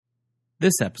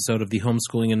This episode of the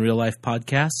Homeschooling in Real Life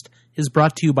podcast is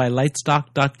brought to you by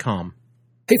Lightstock.com.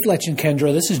 Hey, Fletch and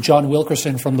Kendra, this is John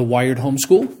Wilkerson from The Wired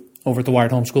Homeschool over at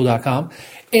thewiredhomeschool.com.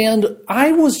 And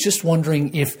I was just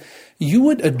wondering if you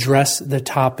would address the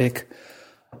topic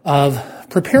of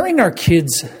preparing our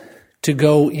kids to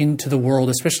go into the world,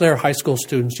 especially our high school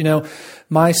students. You know,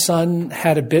 my son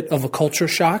had a bit of a culture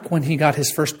shock when he got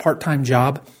his first part-time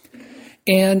job.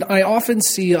 And I often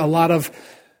see a lot of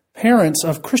parents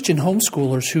of Christian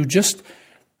homeschoolers who just,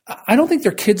 I don't think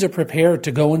their kids are prepared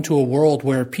to go into a world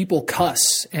where people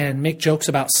cuss and make jokes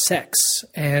about sex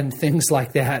and things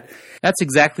like that. That's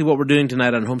exactly what we're doing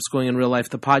tonight on Homeschooling in Real Life,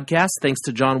 the podcast. Thanks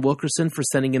to John Wilkerson for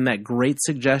sending in that great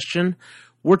suggestion.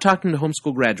 We're talking to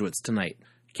homeschool graduates tonight.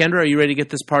 Kendra, are you ready to get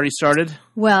this party started?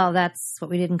 Well, that's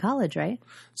what we did in college, right?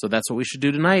 So that's what we should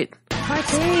do tonight.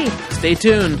 Party! Stay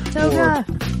tuned Toga!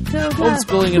 for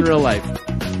Homeschooling in Real Life.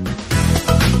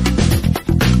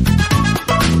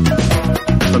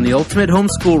 From the Ultimate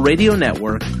Homeschool Radio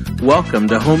Network, welcome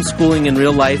to Homeschooling in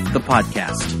Real Life, the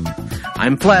podcast.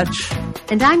 I'm Fletch.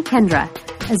 And I'm Kendra.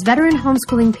 As veteran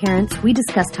homeschooling parents, we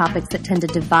discuss topics that tend to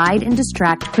divide and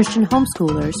distract Christian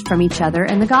homeschoolers from each other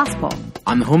and the gospel.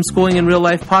 On the Homeschooling in Real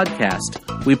Life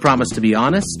podcast, we promise to be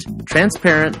honest,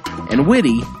 transparent, and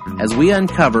witty as we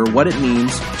uncover what it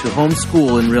means to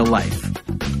homeschool in real life.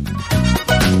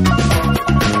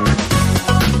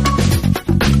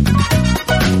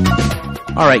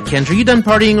 All right, Kendra, you done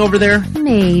partying over there?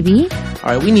 Maybe.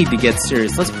 All right, we need to get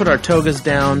serious. Let's put our togas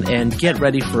down and get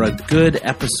ready for a good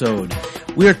episode.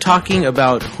 We are talking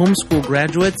about homeschool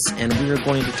graduates, and we are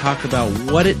going to talk about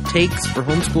what it takes for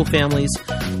homeschool families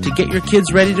to get your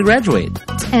kids ready to graduate.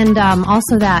 And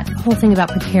also that whole thing about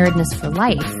preparedness for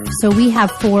life. So we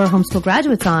have 4 homeschool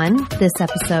graduates on this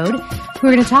episode who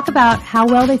are going to talk about how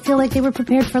well they feel like they were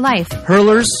prepared for life.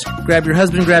 Hurlers, grab your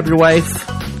husband, grab your wife,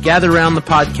 gather around the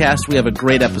podcast. We have a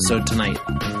great episode tonight.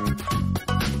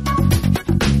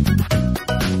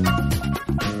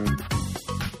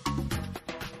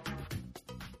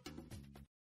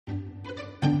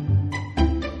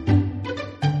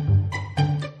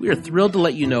 We are thrilled to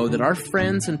let you know that our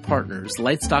friends and partners,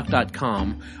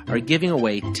 Lightstock.com, are giving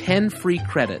away 10 free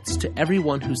credits to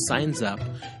everyone who signs up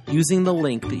using the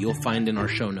link that you'll find in our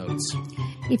show notes.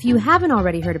 If you haven't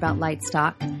already heard about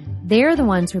Lightstock, they're the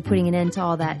ones who are putting an end to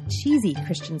all that cheesy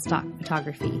Christian stock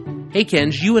photography. Hey,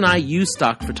 Kenj, you and I use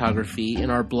stock photography in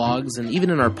our blogs and even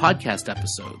in our podcast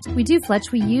episodes. We do,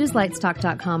 Fletch. We use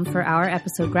Lightstock.com for our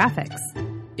episode graphics.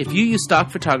 If you use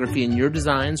stock photography in your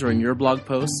designs or in your blog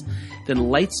posts, then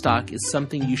Lightstock is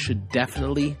something you should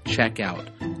definitely check out.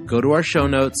 Go to our show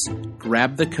notes,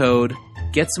 grab the code,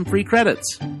 get some free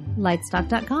credits.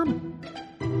 Lightstock.com.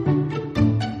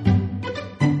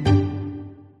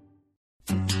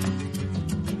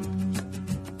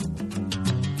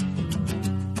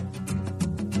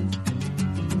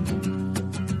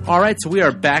 All right, so we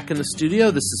are back in the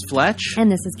studio. This is Fletch. And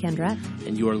this is Kendra.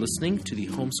 And you are listening to the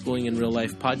Homeschooling in Real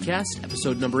Life podcast,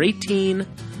 episode number 18.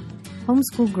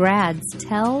 Homeschool grads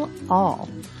tell all.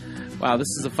 Wow, this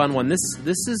is a fun one. This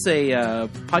is a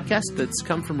podcast that's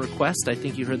come from request. I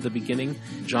think you heard the beginning.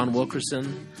 John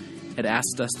Wilkerson had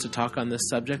asked us to talk on this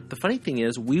subject. The funny thing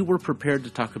is, we were prepared to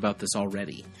talk about this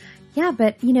already. Yeah,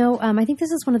 but, you know, I think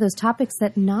this is one of those topics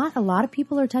that not a lot of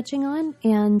people are touching on,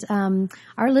 and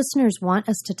our listeners want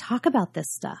us to talk about this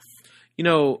stuff. You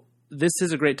know, this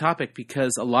is a great topic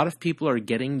because a lot of people are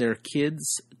getting their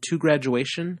kids to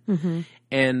graduation,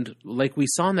 and like we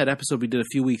saw in that episode we did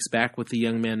a few weeks back with the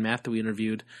young man, Matt, that we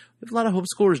interviewed, we have a lot of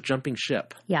homeschoolers jumping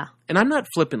ship. Yeah. And I'm not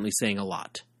flippantly saying a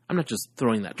lot. I'm not just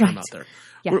throwing that term out there.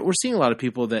 Yeah. We're seeing a lot of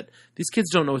people that these kids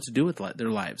don't know what to do with their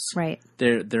lives. Right.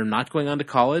 They're not going on to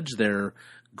college. They're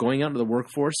going out into the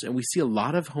workforce. And we see a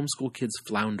lot of homeschool kids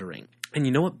floundering. And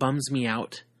you know what bums me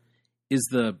out is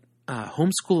the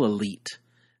homeschool elite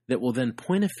that will then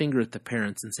point a finger at the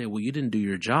parents and say, well, you didn't do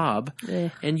your job.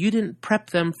 And you didn't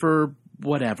prep them for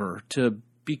whatever to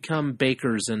become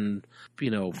bakers and,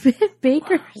 you know.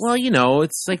 Bakers? Well, you know,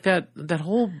 it's like that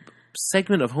whole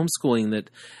segment of homeschooling that,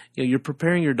 you know, you're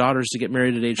preparing your daughters to get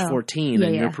married at age 14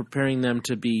 and you're preparing them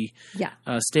to be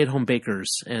stay-at-home bakers.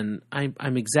 And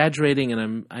I'm exaggerating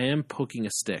and I am poking a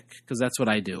stick because that's what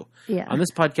I do. Yeah. On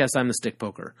this podcast, I'm the stick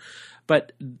poker.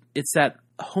 But it's that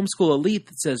homeschool elite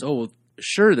that says, oh,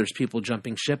 sure, there's people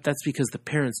jumping ship. That's because the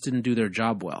parents didn't do their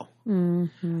job well.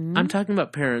 Mm-hmm. I'm talking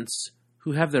about parents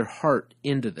who have their heart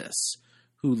into this,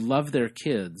 who love their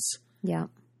kids. Yeah.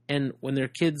 And when their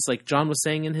kids, like John was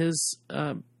saying in his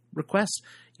request,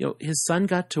 you know, his son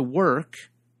got to work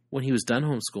when he was done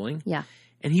homeschooling. Yeah.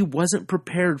 And he wasn't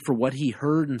prepared for what he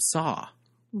heard and saw.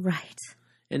 Right.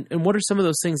 And what are some of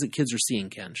those things that kids are seeing,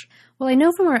 Kenj? Well, I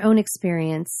know from our own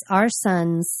experience, our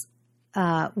sons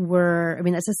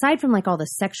that's aside from like all the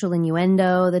sexual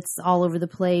innuendo that's all over the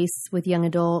place with young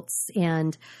adults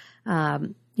and,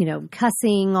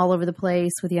 cussing all over the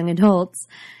place with young adults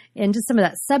and just some of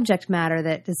that subject matter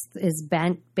that is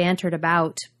bantered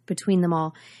about between them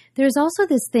all. There's also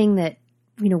this thing that,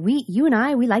 you and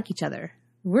I, we like each other.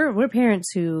 We're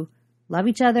parents who love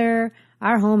each other.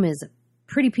 Our home is a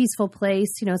pretty peaceful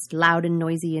place. It's loud and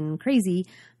noisy and crazy,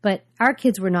 but our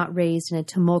kids were not raised in a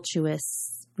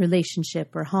tumultuous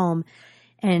relationship or home.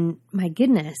 And my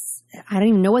goodness, I don't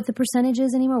even know what the percentage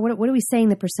is anymore. What are we saying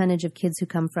the percentage of kids who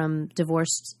come from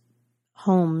divorced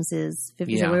homes is?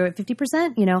 50, Yeah. So we're at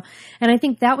 50%, And I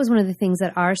think that was one of the things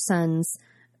that our sons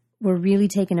were really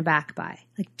taken aback by.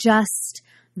 Like just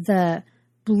the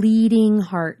bleeding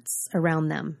hearts around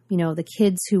them. The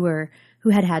kids who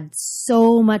had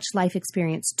so much life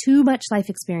experience, too much life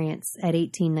experience at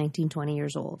 18, 19, 20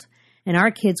 years old. And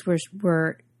our kids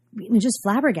were just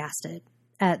flabbergasted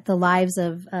at the lives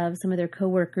of some of their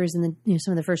coworkers and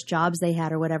some of the first jobs they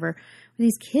had or whatever.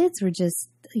 These kids were just,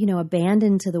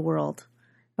 abandoned to the world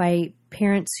by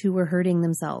parents who were hurting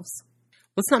themselves.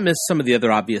 Let's not miss some of the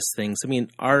other obvious things. I mean,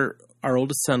 our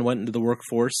oldest son went into the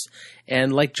workforce,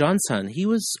 and like John's son, he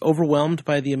was overwhelmed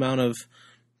by the amount of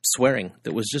swearing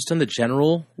that was just in the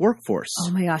general workforce.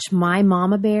 Oh my gosh, my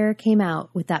mama bear came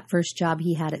out with that first job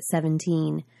he had at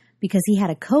 17 because he had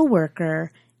a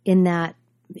coworker in that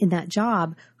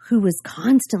job who was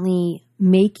constantly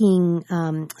making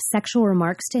sexual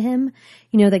remarks to him.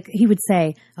 Like he would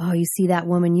say, "Oh, you see that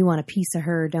woman, you want a piece of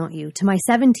her, don't you?" to my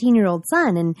 17-year-old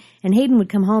son. And Hayden would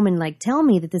come home and like tell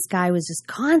me that this guy was just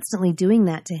constantly doing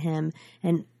that to him.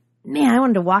 And man, I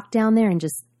wanted to walk down there and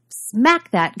just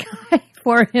smack that guy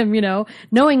for him,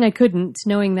 knowing I couldn't,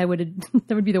 knowing that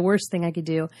would be the worst thing I could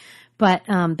do. But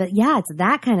yeah, it's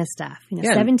that kind of stuff.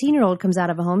 17-year-old comes out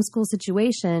of a homeschool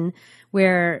situation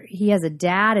where he has a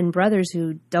dad and brothers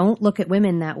who don't look at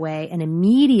women that way, and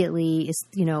immediately is,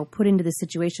 put into the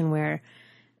situation where,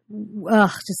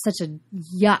 just such a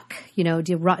yuck,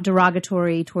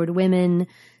 derogatory toward women,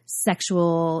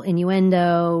 sexual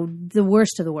innuendo, the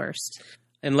worst of the worst.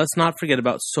 And let's not forget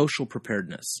about social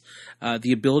preparedness,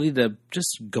 the ability to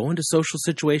just go into social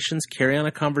situations, carry on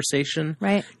a conversation.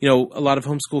 Right. A lot of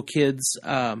homeschool kids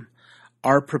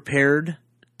are prepared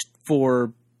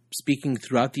for speaking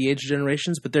throughout the age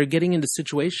generations, but they're getting into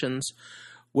situations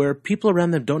where people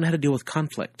around them don't know how to deal with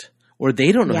conflict, or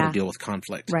they don't know how to deal with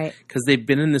conflict. Right. Because they've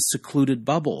been in this secluded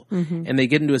bubble. Mm-hmm. And they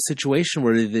get into a situation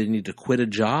where they need to quit a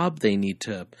job, they need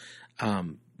to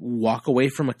walk away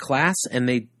from a class, and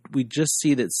we just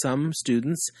see that some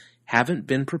students haven't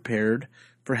been prepared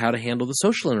for how to handle the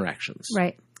social interactions.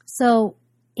 Right. So,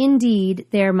 indeed,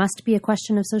 there must be a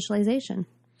question of socialization.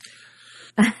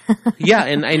 Yeah,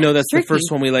 and I know that's the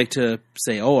first one we like to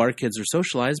say, our kids are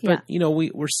socialized, but,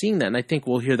 we're seeing that, and I think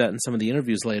we'll hear that in some of the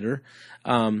interviews later.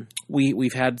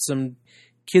 We've had some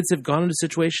kids have gone into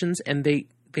situations, and they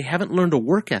haven't learned a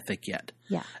work ethic yet.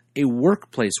 Yeah. A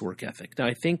workplace work ethic. Now,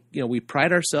 I think, we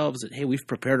pride ourselves that, hey, we've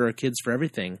prepared our kids for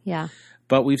everything. Yeah.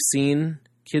 But we've seen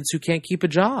kids who can't keep a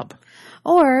job.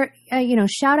 Or,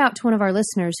 shout out to one of our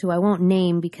listeners who I won't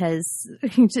name because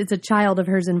it's a child of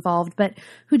hers involved, but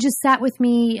who just sat with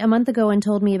me a month ago and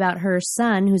told me about her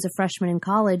son, who's a freshman in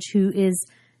college, the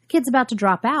kid's about to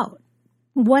drop out.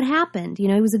 What happened? He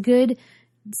was a good,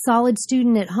 solid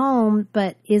student at home,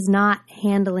 but is not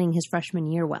handling his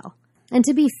freshman year well. And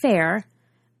to be fair,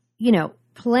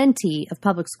 plenty of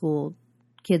public school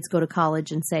kids go to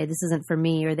college and say, this isn't for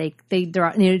me, or they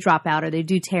drop out, or they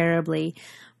do terribly.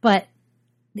 But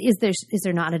is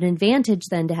there not an advantage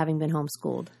then to having been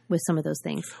homeschooled with some of those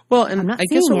things? Well, and I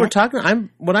guess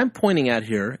what I'm pointing at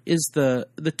here is the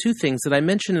two things that I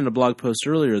mentioned in a blog post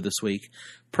earlier this week: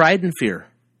 pride and fear.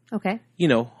 Okay.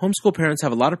 Homeschool parents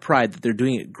have a lot of pride that they're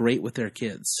doing it great with their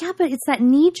kids. Yeah, but it's that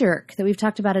knee jerk that we've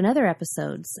talked about in other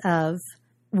episodes of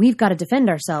we've got to defend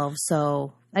ourselves.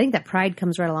 So I think that pride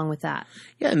comes right along with that.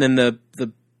 Yeah, and then the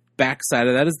backside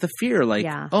of that is the fear, like,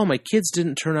 my kids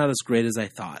didn't turn out as great as I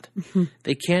thought.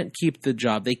 They can't keep the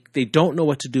job. They don't know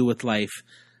what to do with life.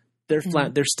 They're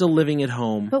flat. They're still living at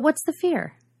home. But what's the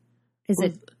fear? Is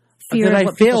it fear of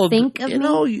what people think of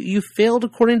me? You failed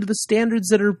according to the standards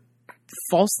that are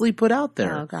falsely put out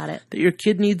there. Oh, got it. That your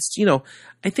kid needs,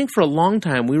 I think for a long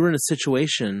time we were in a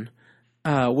situation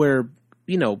where,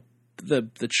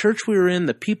 the church we were in,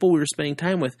 the people we were spending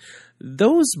time with,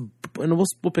 those, and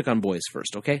we'll pick on boys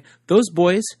first, okay? Those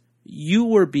boys, you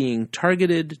were being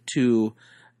targeted to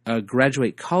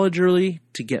graduate college early,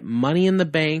 to get money in the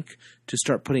bank, to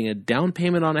start putting a down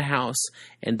payment on a house,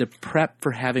 and to prep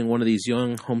for having one of these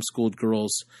young homeschooled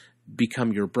girls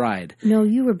become your bride. No,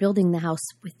 you were building the house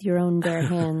with your own bare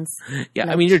hands.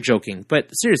 Yeah, I mean, you're joking, but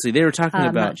seriously, they were talking I'm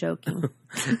about... not joking.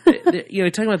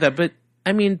 Talking about that, but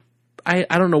I mean, I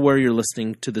don't know where you're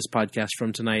listening to this podcast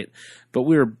from tonight, but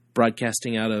we were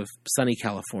broadcasting out of sunny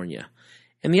California.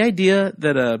 And the idea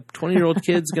that a 20-year-old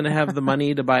kid's going to have the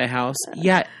money to buy a house,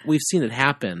 yeah, we've seen it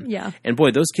happen. Yeah. And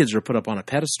boy, those kids are put up on a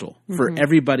pedestal for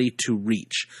everybody to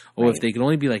reach. Oh, Right. if they could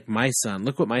only be like my son,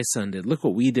 look what my son did, look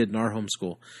what we did in our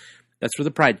homeschool. That's where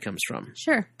the pride comes from.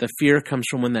 Sure. The fear comes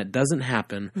from when that doesn't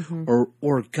happen,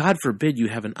 or God forbid you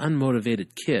have an unmotivated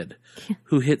kid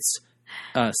who hits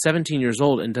 17 years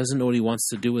old and doesn't know what he wants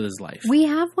to do with his life. We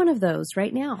have one of those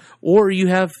right now. Or you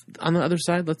have, on the other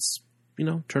side, let's,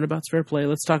 turnabout's fair play.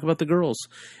 Let's talk about the girls.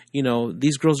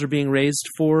 These girls are being raised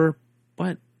for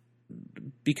what?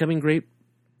 Becoming great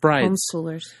brides.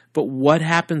 Homeschoolers. But what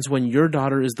happens when your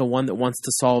daughter is the one that wants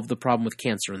to solve the problem with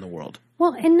cancer in the world?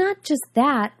 Well, and not just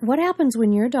that. What happens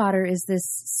when your daughter is this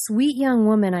sweet young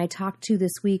woman I talked to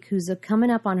this week who's coming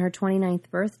up on her 29th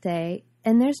birthday,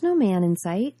 and there's no man in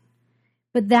sight?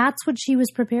 But that's what she was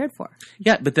prepared for.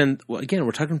 Yeah, but then, again,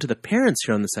 we're talking to the parents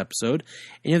here on this episode,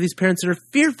 and you have these parents that are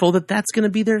fearful that that's going to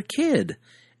be their kid.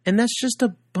 And that's just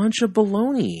a bunch of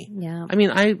baloney. Yeah. I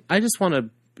mean, I just want to,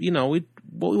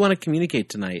 what we want to communicate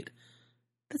tonight,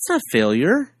 that's not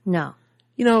failure. No.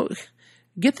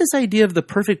 Get this idea of the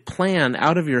perfect plan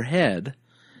out of your head,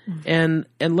 and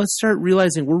let's start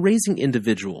realizing we're raising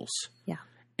individuals. Yeah.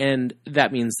 And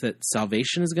that means that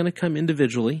salvation is going to come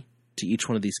individually to each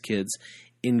one of these kids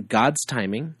in God's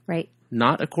timing. Right.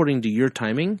 Not according to your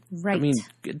timing. Right. I mean,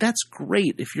 that's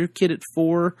great. If your kid at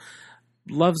 4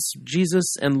 loves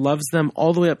Jesus and loves them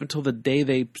all the way up until the day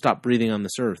they stop breathing on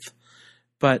this earth.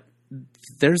 But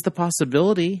there's the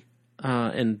possibility,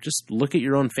 and just look at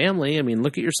your own family. I mean,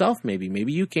 look at yourself maybe.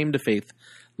 Maybe you came to faith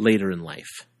later in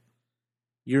life.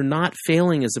 You're not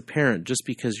failing as a parent just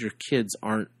because your kids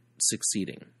aren't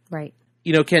succeeding. Right.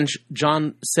 Ken,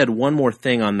 John said one more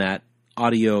thing on that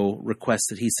audio request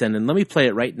that he sent, and let me play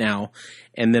it right now,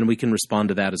 and then we can respond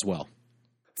to that as well.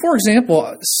 For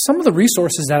example, some of the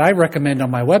resources that I recommend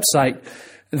on my website,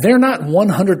 they're not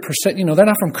 100%, they're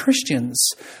not from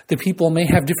Christians. The people may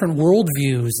have different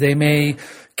worldviews. They may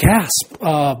gasp,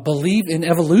 believe in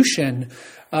evolution.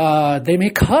 They may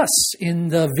cuss in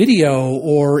the video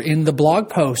or in the blog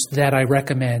post that I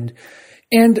recommend.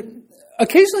 And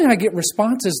occasionally I get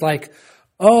responses like,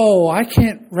 oh, I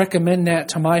can't recommend that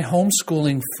to my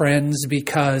homeschooling friends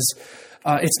because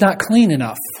it's not clean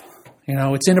enough.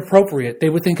 It's inappropriate. They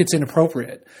would think it's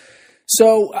inappropriate.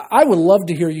 So I would love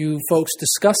to hear you folks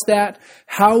discuss that,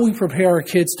 how we prepare our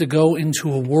kids to go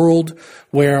into a world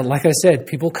where, like I said,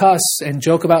 people cuss and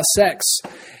joke about sex,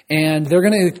 and they're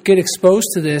going to get exposed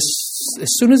to this as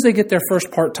soon as they get their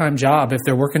first part-time job. If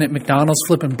they're working at McDonald's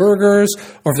flipping burgers,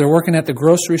 or if they're working at the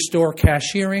grocery store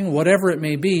cashiering, whatever it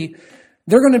may be,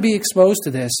 they're going to be exposed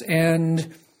to this.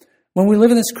 And when we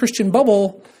live in this Christian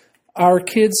bubble, our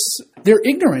kids, they're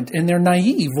ignorant and they're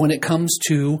naive when it comes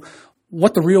to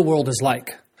what the real world is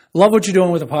like. Love what you're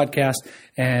doing with the podcast,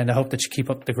 and I hope that you keep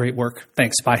up the great work.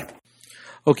 Thanks. Bye.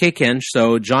 Okay, Ken,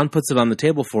 so John puts it on the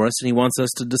table for us, and he wants us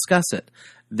to discuss it.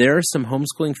 There are some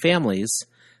homeschooling families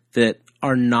that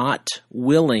are not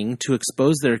willing to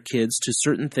expose their kids to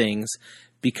certain things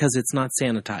because it's not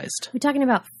sanitized. Are we talking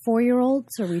about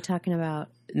 4-year-olds, or are we talking about...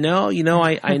 No,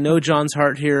 I know John's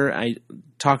heart here. I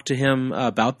talked to him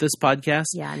about this podcast.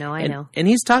 Yeah, no, I know. And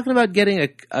he's talking about getting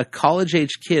a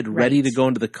college-age kid ready to go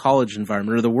into the college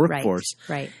environment or the workforce.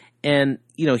 Right. And,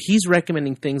 he's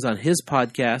recommending things on his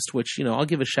podcast, which, I'll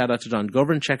give a shout out to John. Go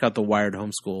over and check out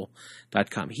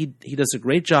thewiredhomeschool.com. He does a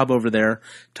great job over there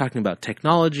talking about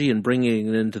technology and bringing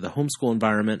it into the homeschool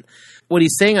environment. What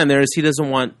he's saying on there is he doesn't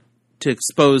want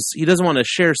to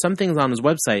share some things on his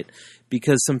website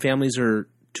because some families are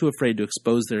too afraid to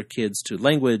expose their kids to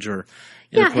language or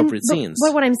inappropriate scenes.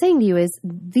 But what I'm saying to you is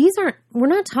we're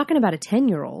not talking about a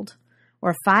 10-year-old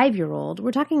or a 5-year-old.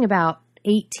 We're talking about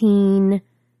 18,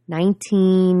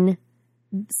 19,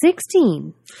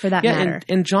 16 for that matter.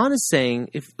 And John is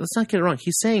saying, let's not get it wrong,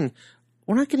 he's saying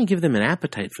we're not going to give them an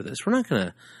appetite for this. We're not going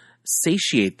to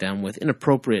satiate them with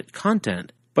inappropriate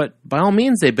content. But by all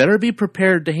means, they better be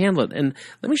prepared to handle it. And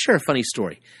let me share a funny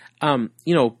story.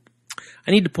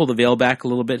 I need to pull the veil back a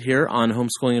little bit here on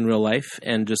homeschooling in real life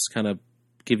and just kind of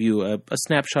give you a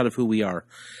snapshot of who we are.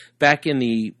 Back in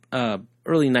the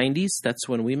early 90s, that's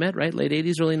when we met, right? Late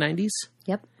 80s, early 90s?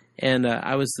 Yep. And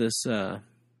I was this,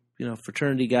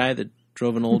 fraternity guy that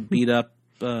drove an old beat-up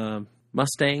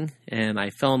Mustang, and I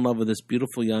fell in love with this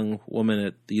beautiful young woman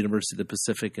at the University of the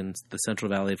Pacific in the Central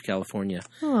Valley of California.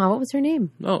 Oh, what was her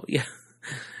name? Oh, yeah.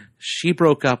 She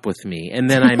broke up with me, and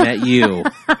then I met you.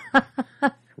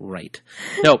 Right.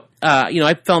 No,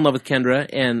 I fell in love with Kendra,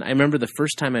 and I remember the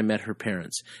first time I met her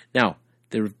parents. Now,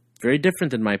 they were very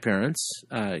different than my parents.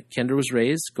 Kendra was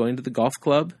raised going to the golf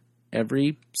club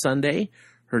every Sunday.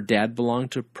 Her dad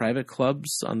belonged to private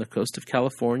clubs on the coast of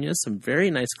California, some very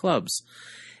nice clubs.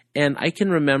 And I can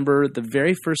remember the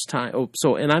very first time.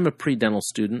 And I'm a pre-dental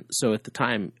student, so at the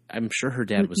time, I'm sure her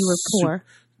dad was. You were poor.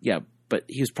 Yeah, but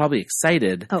he was probably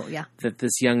excited. Oh, yeah. That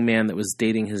this young man that was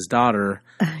dating his daughter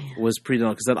was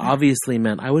pre-dental, because that obviously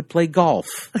meant I would play golf.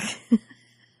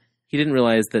 He didn't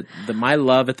realize that my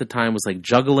love at the time was like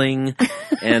juggling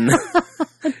and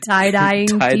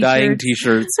tie-dyeing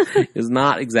t-shirts is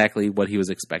not exactly what he was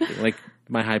expecting. Like,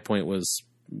 my high point was,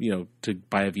 to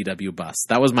buy a VW bus.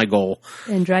 That was my goal.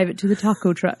 And drive it to the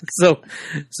taco truck. So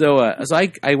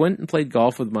I went and played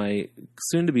golf with my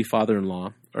soon-to-be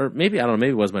father-in-law, or maybe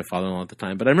it was my father-in-law at the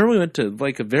time, but I remember we went to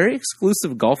like a very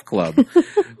exclusive golf club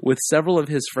with several of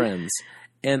his friends.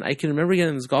 And I can remember getting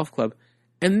in this golf club,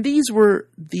 and these were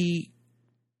the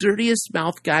dirtiest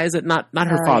mouth guys that not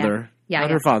her father. Yeah.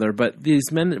 Her father, but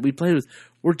these men that we played with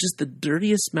were just the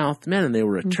dirtiest mouthed men, and they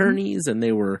were attorneys and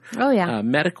they were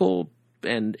medical,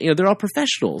 and they're all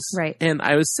professionals. Right. And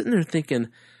I was sitting there thinking,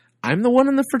 I'm the one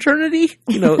in the fraternity.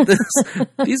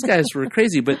 These guys were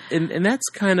crazy, but and that's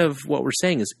kind of what we're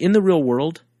saying is in the real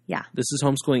world. Yeah. This is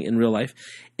homeschooling in real life.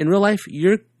 In real life,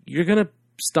 you're gonna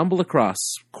stumble across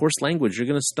coarse language. You're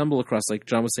gonna stumble across, like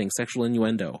John was saying, sexual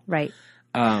innuendo. Right.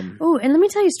 And let me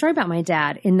tell you a story about my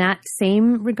dad in that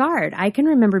same regard. I can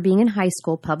remember being in high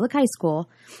school, public high school,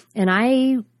 and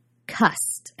I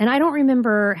cussed. And I don't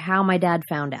remember how my dad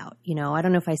found out. I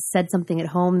don't know if I said something at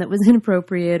home that was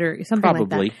inappropriate or something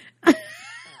Probably. like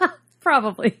that.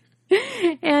 Probably.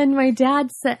 And my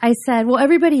dad said, well,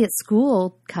 everybody at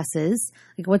school cusses.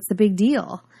 Like, what's the big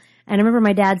deal? And I remember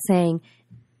my dad saying,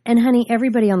 and honey,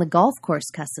 everybody on the golf course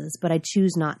cusses, but I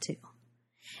choose not to.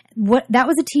 That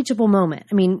was a teachable moment.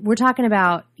 I mean, we're talking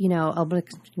about,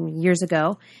 years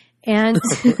ago. And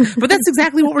but that's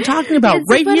exactly what we're talking about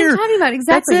right here. I'm talking about.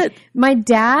 Exactly. That's it. My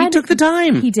dad, he took the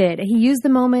time. He did. He used the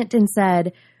moment and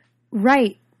said,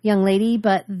 right, young lady,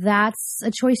 but that's a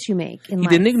choice you make in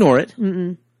life. He didn't ignore it.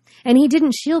 Mm-mm. And he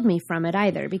didn't shield me from it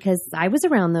either, because I was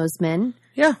around those men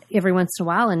every once in a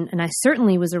while. And I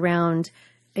certainly was around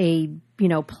a,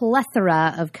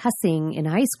 plethora of cussing in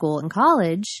high school and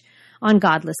college on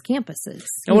godless campuses.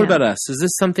 And what about us? Is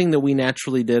this something that we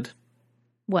naturally did?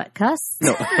 What, cuss?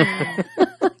 No.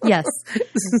 Yes.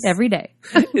 Every day.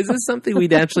 Is this something we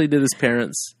naturally did as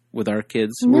parents with our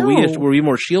kids? No. Were we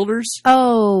more shielders?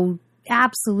 Oh,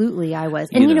 absolutely I was.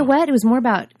 And you know what? It was more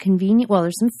about convenience. Well,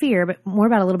 there's some fear, but more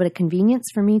about a little bit of convenience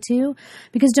for me too.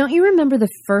 Because don't you remember the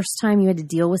first time you had to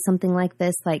deal with something like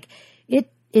this? Like,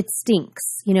 it stinks.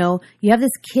 You have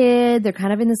this kid, they're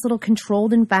kind of in this little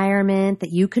controlled environment that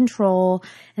you control.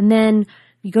 And then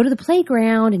you go to the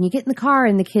playground and you get in the car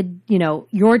and the kid,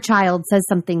 your child says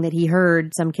something that he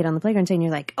heard some kid on the playground saying,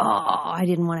 you're like, oh, I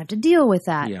didn't want to have to deal with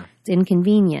that. Yeah. It's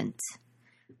inconvenient.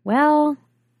 Well,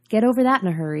 get over that in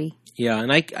a hurry. Yeah.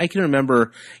 And I can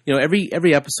remember,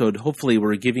 every episode, hopefully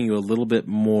we're giving you a little bit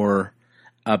more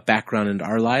background into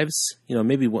our lives.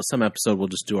 Maybe some episode we'll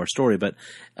just do our story, but,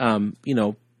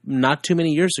 not too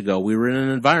many years ago, we were in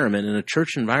a church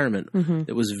environment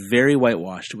that was very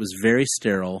whitewashed. It was very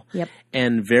sterile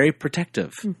and very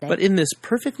protective. Okay. But in this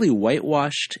perfectly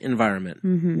whitewashed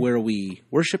environment where we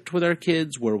worshiped with our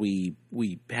kids, where we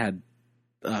had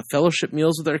fellowship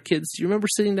meals with our kids. Do you remember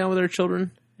sitting down with our children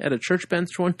at a church bench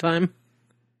one time?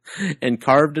 And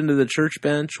carved into the church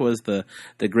bench was the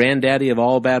granddaddy of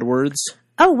all bad words.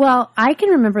 Oh, well, I can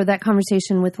remember that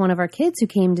conversation with one of our kids who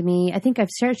came to me. I think I've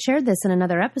shared this in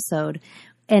another episode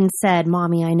and said,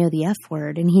 Mommy, I know the F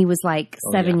word. And he was like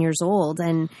 7 years old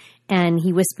and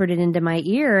he whispered it into my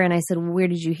ear. And I said, well, where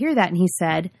did you hear that? And he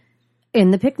said, on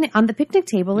the picnic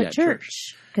table at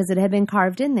church, because it had been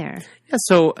carved in there. Yeah.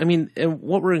 So, I mean,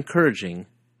 what we're encouraging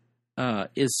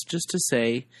is just to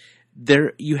say,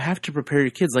 you have to prepare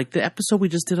your kids. Like the episode we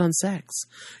just did on sex.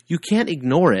 You can't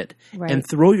ignore it and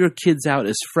throw your kids out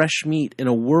as fresh meat in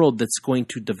a world that's going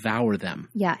to devour them.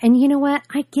 Yeah. And you know what?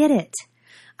 I get it.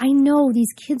 I know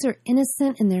these kids are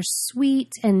innocent and they're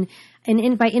sweet. And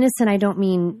by innocent, I don't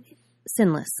mean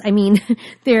sinless. I mean,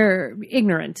 they're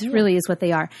ignorant, really is what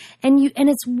they are. And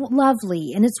it's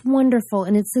lovely and it's wonderful.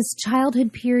 And it's this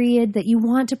childhood period that you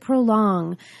want to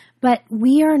prolong. But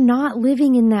we are not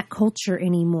living in that culture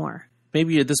anymore.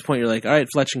 maybe at this point you're like, all right,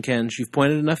 Fletch and Kenj, you've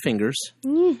pointed enough fingers.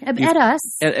 At us.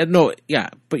 No, yeah,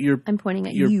 but I'm pointing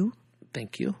at you.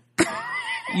 Thank you.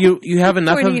 You have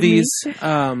enough of these.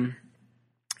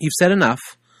 You've said enough.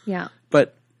 Yeah.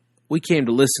 But we came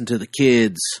to listen to the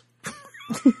kids.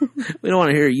 We don't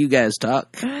want to hear you guys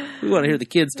talk. We want to hear the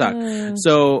kids talk.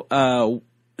 So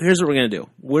here's what we're going to do.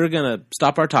 We're going to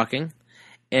stop our talking,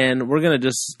 and we're going to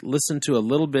just listen to a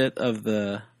little bit of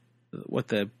what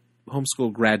the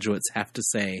homeschool graduates have to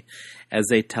say as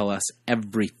they tell us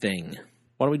everything.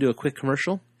 Why don't we do a quick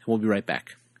commercial, and we'll be right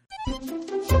back.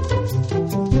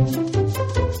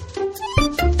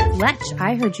 Fletch,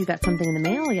 I heard you got something in the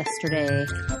mail yesterday.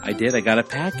 I did. I got a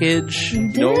package. You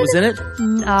know what was in it?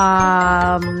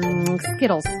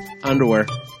 Skittles. Underwear.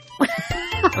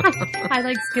 I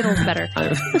like Skittles better.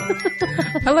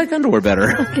 I like underwear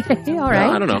better. Okay, all right.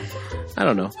 I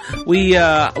don't know.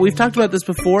 We've talked about this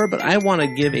before, but I want to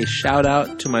give a shout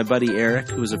out to my buddy Eric,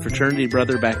 who was a fraternity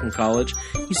brother back in college.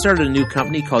 He started a new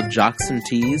company called Jocks and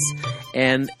Tees,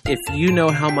 and if you know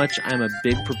how much I'm a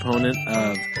big proponent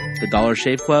of the Dollar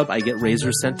Shave Club, I get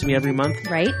razors sent to me every month.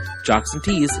 Right. Jocks and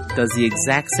Tees does the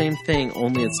exact same thing,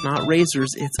 only it's not razors,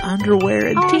 it's underwear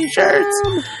and t-shirts.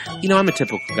 You know, I'm a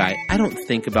typical guy. I don't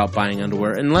think about buying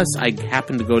underwear unless I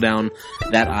happen to go down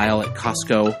that aisle at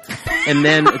Costco, and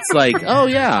then it's like, oh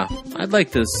yeah, I'd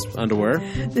like this underwear.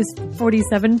 This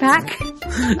 47 pack.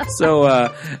 So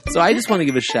I just want to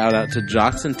give a shout out to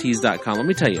jocksandtees.com. Let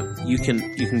me tell you, you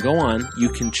can go on, you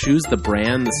can choose the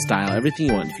brand, the style, everything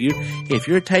you want. If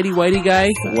you're a tighty whitey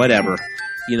guy, whatever.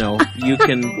 You know, you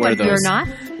can wear those. You're not?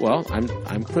 Well,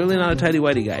 I'm clearly not a tighty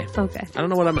whitey guy. Okay. I don't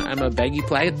know what I'm a baggy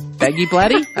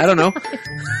platty? I don't know.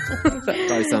 That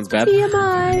probably sounds bad.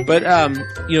 TMI. But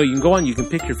you can go on, you can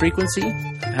pick your frequency,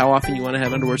 how often you want to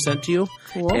have underwear sent to you,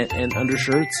 cool. and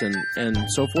undershirts and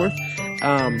so forth.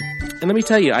 And let me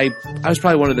tell you, I was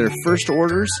probably one of their first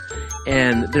orders,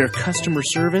 and their customer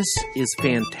service is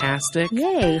fantastic.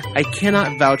 Yay. I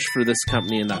cannot vouch for this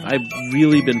company enough. I've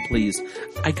really been pleased.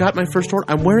 I got my first order.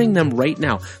 I'm wearing them right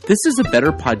now. This is a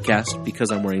better podcast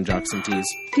because I'm wearing Jocks and Tees.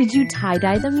 Did you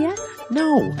tie-dye them yet?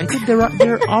 No, I think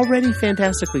they're already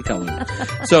fantastically colored.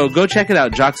 So go check it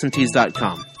out,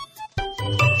 jocksandtees.com.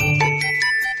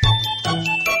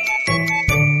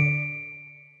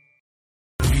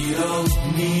 We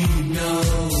don't need no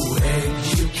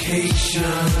education.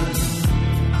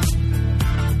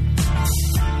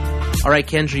 All right,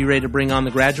 Kenj, are you ready to bring on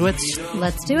the graduates?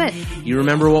 Let's do it. You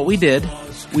remember what we did.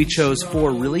 We chose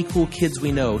 4 really cool kids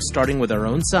we know, starting with our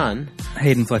own son,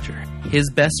 Hayden Fletcher. his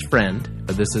best friend,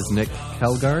 This is Nick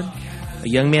Kelgard. a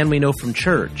young man we know from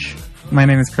church, My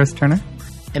name is Chris Turner.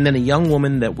 and then a young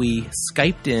woman that we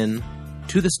Skyped in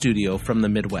to the studio from the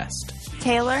Midwest.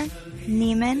 Taylor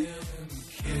Neiman.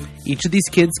 Each of these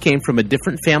kids came from a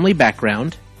different family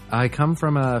background. I come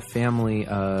from a family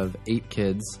of 8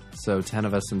 kids, so 10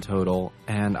 of us in total,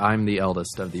 and I'm the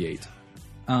eldest of the 8.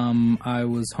 I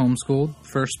was homeschooled,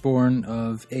 firstborn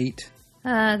of 8.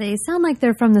 They sound like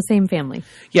they're from the same family.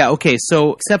 Yeah, okay,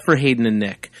 so except for Hayden and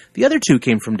Nick, the other 2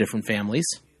 came from different families.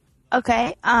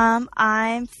 Okay,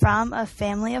 I'm from a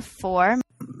family of 4.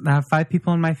 I have 5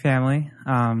 people in my family.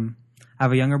 I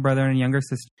have a younger brother and a younger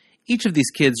sister. Each of these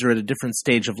kids are at a different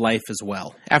stage of life as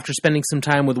well. After spending some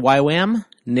time with YWAM,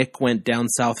 Nick went down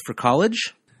south for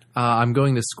college. I'm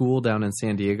going to school down in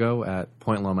San Diego at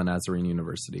Point Loma Nazarene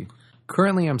University.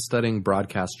 Currently, I'm studying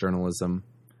broadcast journalism.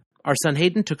 Our son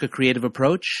Hayden took a creative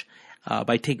approach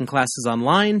by taking classes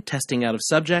online, testing out of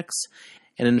subjects,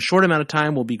 and in a short amount of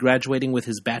time will be graduating with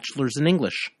his bachelor's in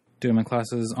English. Doing my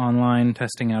classes online,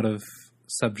 testing out of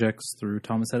subjects through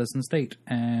Thomas Edison State,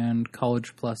 and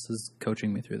College Plus is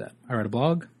coaching me through that. I write a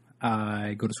blog,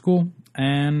 I go to school,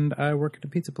 and I work at a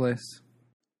pizza place.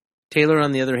 Taylor,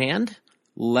 on the other hand,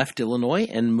 left Illinois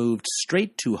and moved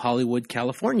straight to Hollywood,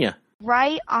 California.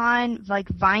 Right on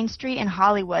Vine Street in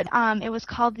Hollywood. It was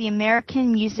called the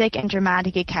American Music and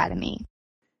Dramatic Academy.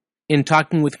 In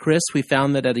talking with Chris, we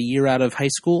found that at a year out of high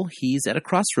school, he's at a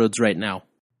crossroads right now.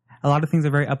 A lot of things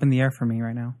are very up in the air for me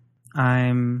right now.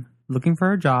 I'm looking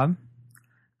for a job.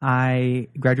 I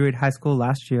graduated high school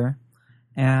last year,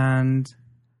 and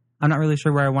I'm not really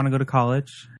sure where I want to go to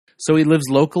college. So he lives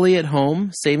locally at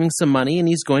home, saving some money, and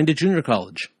he's going to junior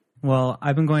college. Well,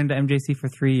 I've been going to MJC for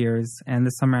 3 years, and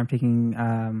this summer I'm taking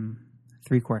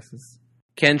 3 courses.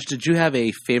 Kenj, did you have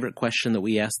a favorite question that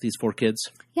we asked these 4 kids?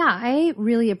 Yeah, I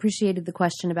really appreciated the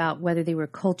question about whether they were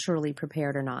culturally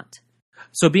prepared or not.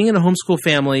 So being in a homeschool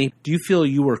family, do you feel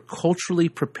you were culturally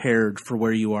prepared for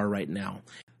where you are right now?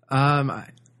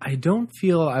 I don't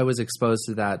feel I was exposed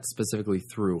to that specifically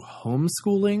through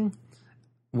homeschooling.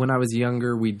 When I was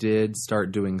younger, we did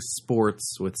start doing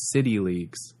sports with city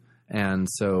leagues. And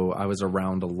so I was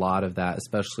around a lot of that,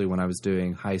 especially when I was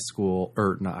doing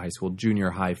junior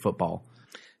high football.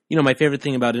 You know, my favorite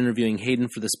thing about interviewing Hayden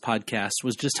for this podcast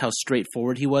was just how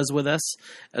straightforward he was with us,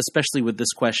 especially with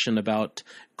this question about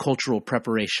cultural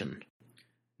preparation.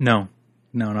 No,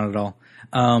 not at all.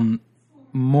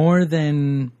 More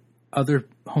than other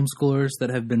homeschoolers that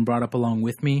have been brought up along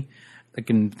with me, I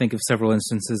can think of several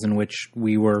instances in which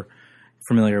we were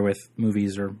familiar with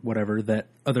movies or whatever that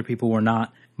other people were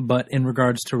not. But in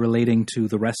regards to relating to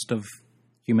the rest of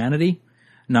humanity,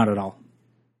 not at all.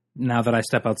 Now that I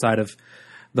step outside of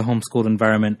the homeschooled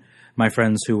environment, my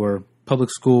friends who are public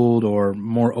schooled or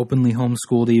more openly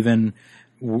homeschooled even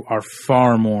are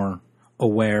far more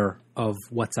aware of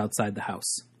what's outside the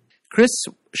house. Chris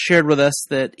shared with us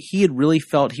that he had really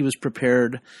felt he was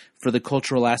prepared for the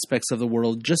cultural aspects of the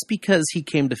world just because he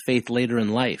came to faith later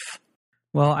in life.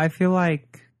 Well, I feel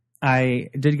like I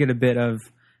did get a bit of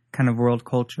kind of world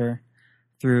culture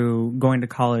through going to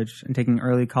college and taking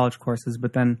early college courses,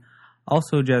 but then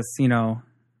also just,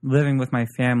 living with my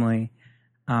family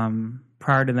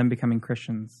prior to them becoming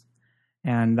Christians.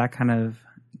 And that kind of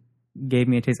gave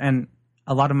me a taste. And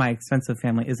a lot of my extensive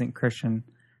family isn't Christian.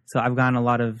 So I've gotten a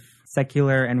lot of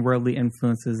secular and worldly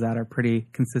influences that are pretty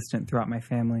consistent throughout my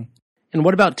family. And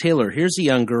what about Taylor? Here's a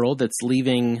young girl that's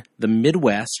leaving the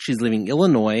Midwest. She's leaving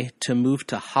Illinois to move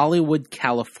to Hollywood,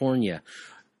 California.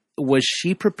 Was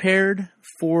she prepared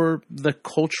for the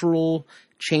cultural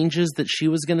changes that she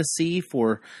was going to see,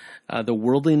 for the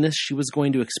worldliness she was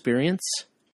going to experience?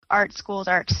 Art schools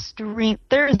are extreme.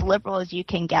 They're as liberal as you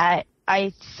can get.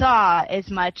 I saw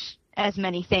as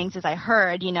many things as I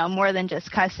heard, more than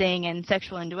just cussing and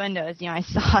sexual innuendos. I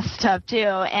saw stuff too.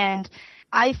 And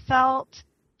I felt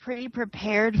pretty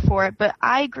prepared for it. But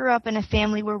I grew up in a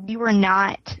family where we were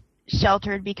not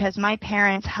sheltered because my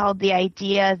parents held the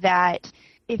idea that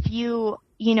if you,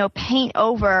 paint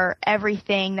over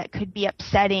everything that could be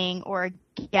upsetting or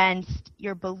against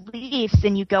your beliefs,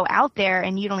 then you go out there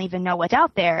and you don't even know what's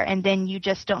out there, and then you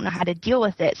just don't know how to deal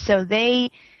with it. So they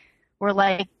were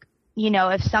like,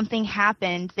 if something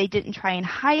happened, they didn't try and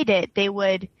hide it. They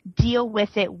would deal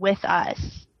with it with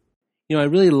us. I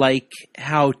really like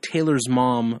how Taylor's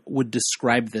mom would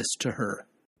describe this to her.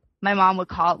 My mom would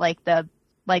call it the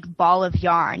ball of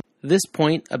yarn. This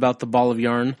point about the ball of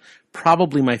yarn,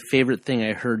 probably my favorite thing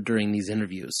I heard during these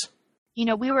interviews.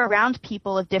 We were around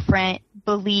people of different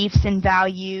beliefs and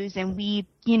values, and we,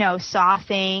 saw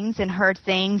things and heard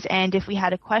things. And if we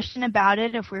had a question about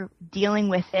it, if we're dealing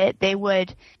with it, they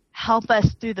would help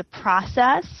us through the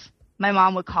process. My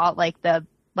mom would call it the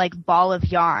ball of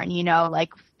yarn,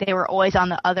 they were always on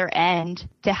the other end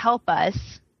to help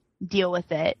us deal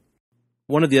with it.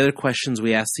 One of the other questions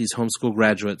we asked these homeschool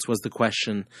graduates was the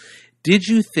question, did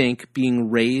you think being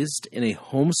raised in a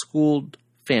homeschooled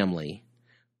family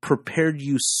prepared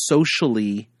you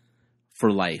socially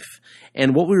for life?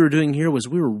 And what we were doing here was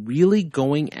we were really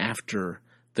going after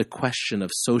the question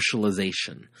of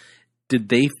socialization. Did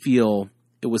they feel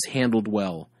it was handled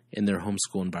well in their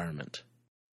homeschool environment?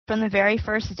 From the very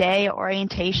first day at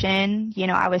orientation,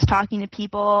 I was talking to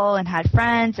people and had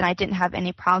friends, and I didn't have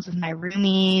any problems with my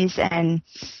roomies. And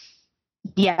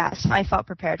yes, I felt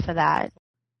prepared for that.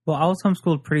 Well, I was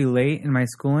homeschooled pretty late in my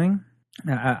schooling.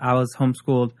 I was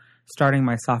homeschooled starting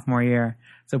my sophomore year.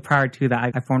 So prior to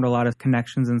that, I formed a lot of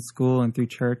connections in school and through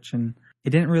church, and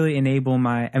it didn't really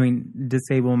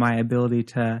disable my ability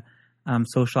to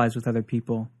socialize with other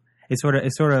people. It sort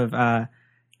of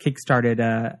kickstarted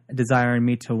a desire in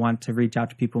me to want to reach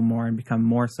out to people more and become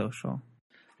more social.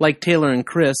 Like Taylor and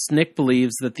Chris, Nick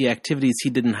believes that the activities he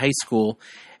did in high school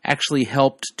actually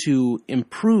helped to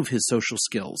improve his social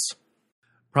skills.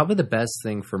 Probably the best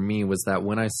thing for me was that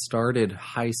when I started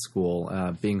high school,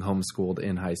 being homeschooled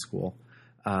in high school,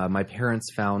 my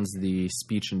parents found the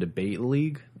speech and debate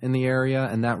league in the area,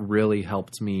 and that really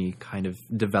helped me kind of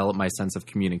develop my sense of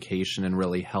communication and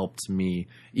really helped me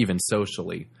even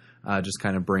socially. Just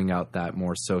kind of bring out that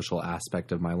more social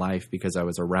aspect of my life because I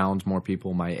was around more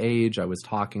people my age. I was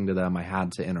talking to them. I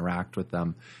had to interact with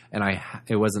them. And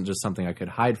it wasn't just something I could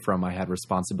hide from. I had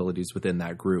responsibilities within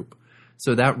that group.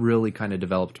 So that really kind of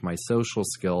developed my social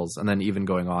skills. And then even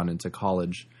going on into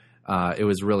college, it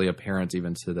was really apparent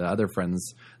even to the other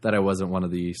friends that I wasn't one of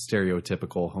the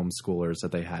stereotypical homeschoolers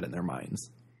that they had in their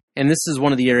minds. And this is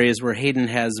one of the areas where Hayden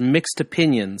has mixed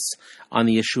opinions on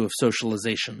the issue of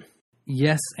socialization.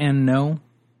 Yes and no,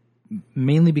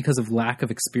 mainly because of lack of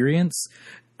experience.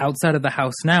 Outside of the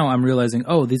house now, I'm realizing,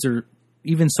 these are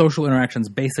even social interactions,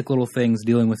 basic little things,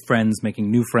 dealing with friends,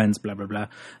 making new friends, blah, blah, blah.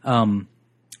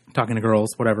 talking to girls,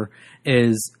 whatever,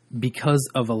 is because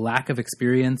of a lack of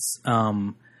experience.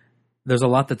 There's a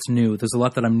lot that's new. There's a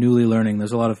lot that I'm newly learning.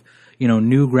 There's a lot of,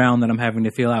 new ground that I'm having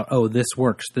to feel out. Oh, this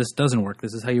works. This doesn't work.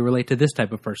 This is how you relate to this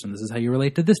type of person. This is how you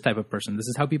relate to this type of person. This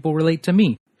is how people relate to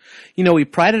me. We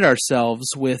prided ourselves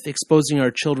with exposing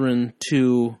our children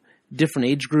to different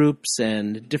age groups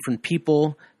and different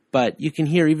people, but you can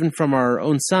hear even from our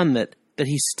own son that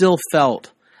he still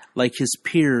felt like his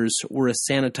peers were a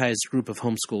sanitized group of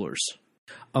homeschoolers.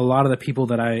 A lot of the people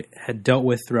that I had dealt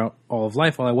with throughout all of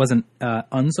life, while I wasn't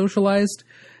unsocialized,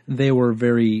 they were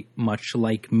very much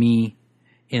like me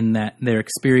in that their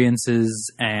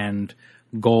experiences and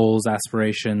goals,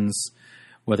 aspirations,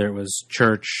 whether it was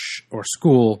church or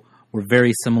school, were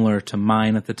very similar to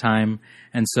mine at the time.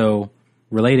 And so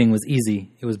relating was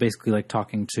easy. It was basically like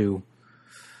talking to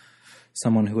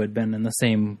someone who had been in the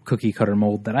same cookie cutter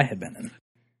mold that I had been in.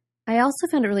 I also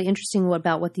found it really interesting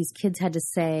about what these kids had to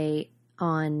say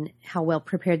on how well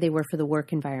prepared they were for the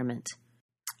work environment.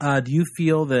 Do you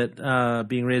feel that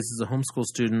being raised as a homeschool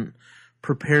student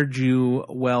prepared you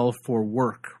well for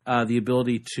work? The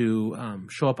ability to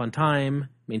show up on time,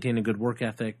 maintain a good work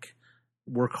ethic,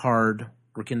 work hard,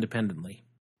 work independently?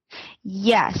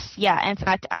 Yes. Yeah. In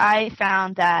fact, I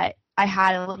found that I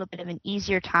had a little bit of an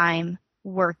easier time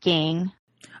working.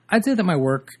 I'd say that my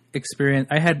work experience,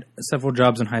 I had several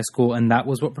jobs in high school, and that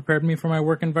was what prepared me for my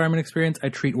work environment experience. I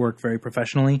treat work very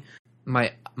professionally.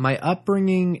 My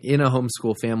upbringing in a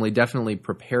homeschool family definitely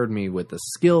prepared me with the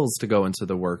skills to go into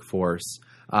the workforce,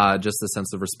 just the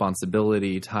sense of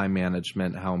responsibility, time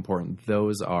management, how important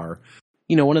those are.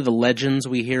 One of the legends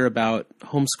we hear about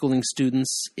homeschooling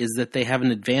students is that they have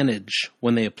an advantage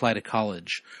when they apply to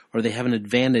college, or they have an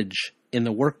advantage in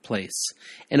the workplace.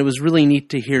 And it was really neat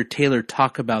to hear Taylor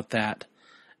talk about that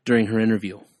during her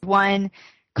interview. One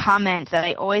comment that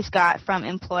I always got from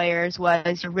employers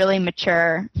was, you're really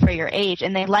mature for your age.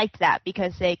 And they liked that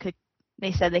because they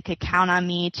said they could count on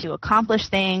me to accomplish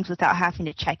things without having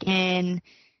to check in.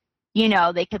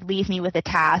 They could leave me with a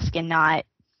task and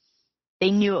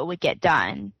they knew it would get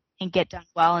done and get done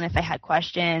well. And if I had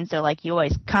questions, they're like, you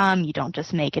always come, you don't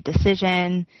just make a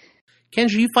decision.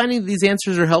 Kendra, are you finding these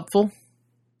answers are helpful?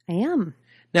 I am.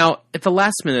 Now, at the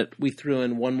last minute, we threw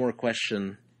in one more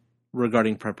question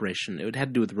regarding preparation. It had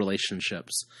to do with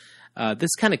relationships.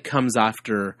 This kind of comes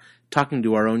after talking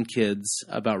to our own kids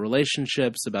about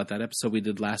relationships, about that episode we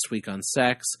did last week on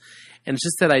sex. And it's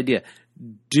just that idea.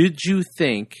 Did you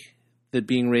think that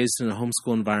being raised in a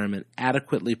homeschool environment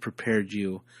adequately prepared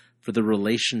you for the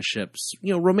relationships,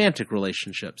 romantic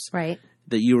relationships, right,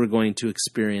 that you were going to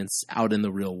experience out in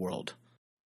the real world?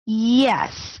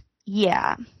 Yes.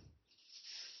 Yeah.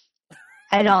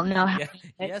 I don't know how.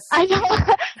 Yes. I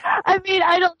don't.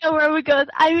 I don't know where we go.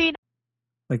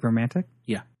 Like romantic?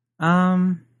 Yeah. Let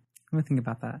me think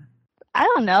about that. I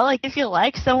don't know. Like, if you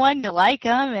like someone, you like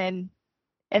them, and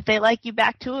if they like you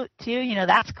back too,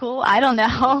 that's cool. I don't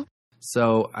know.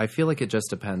 So I feel like it just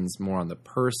depends more on the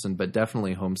person, but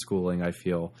definitely homeschooling, I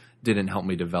feel, didn't help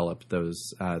me develop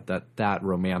those that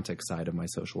romantic side of my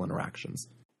social interactions.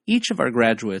 Each of our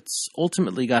graduates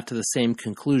ultimately got to the same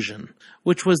conclusion,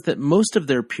 which was that most of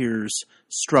their peers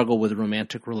struggle with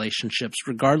romantic relationships,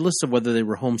 regardless of whether they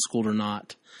were homeschooled or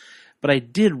not. But I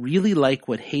did really like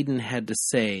what Hayden had to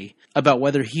say about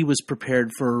whether he was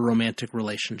prepared for a romantic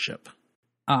relationship.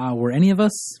 Were any of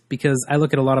us? Because I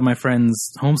look at a lot of my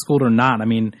friends, homeschooled or not.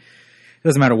 It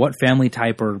doesn't matter what family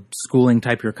type or schooling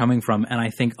type you're coming from. And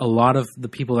I think a lot of the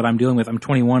people that I'm dealing with, I'm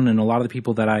 21, and a lot of the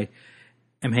people that I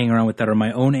am hanging around with that are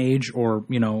my own age or,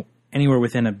 anywhere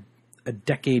within a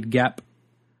decade gap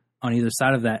on either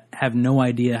side of that, have no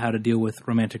idea how to deal with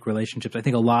romantic relationships. I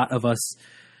think a lot of us,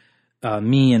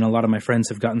 me and a lot of my friends,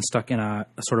 have gotten stuck in a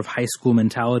sort of high school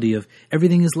mentality of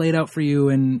everything is laid out for you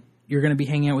and you're going to be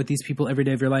hanging out with these people every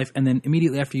day of your life. And then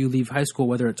immediately after you leave high school,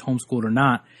 whether it's homeschooled or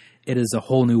not, it is a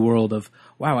whole new world of,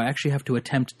 wow, I actually have to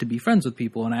attempt to be friends with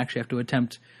people and I actually have to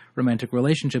attempt romantic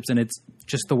relationships. And it's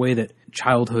just the way that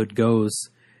childhood goes.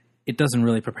 It doesn't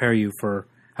really prepare you for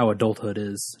how adulthood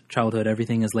is. Childhood,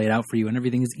 everything is laid out for you and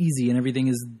everything is easy and everything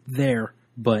is there.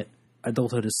 But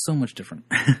adulthood is so much different.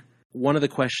 One of the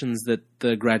questions that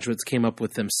the graduates came up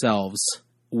with themselves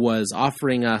was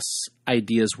offering us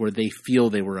ideas where they feel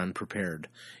they were unprepared.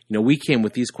 We came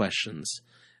with these questions,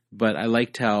 but I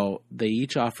liked how they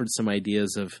each offered some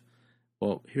ideas of,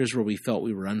 well, here's where we felt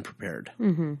we were unprepared.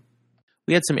 Mm-hmm.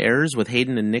 We had some errors with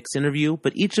Hayden and Nick's interview,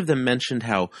 but each of them mentioned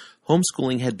how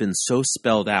homeschooling had been so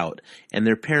spelled out and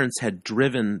their parents had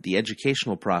driven the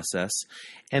educational process,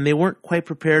 and they weren't quite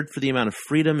prepared for the amount of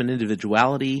freedom and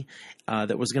individuality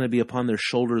that was going to be upon their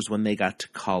shoulders when they got to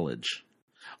college.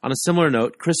 On a similar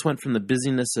note, Chris went from the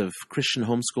busyness of Christian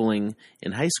homeschooling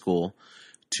in high school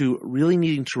to really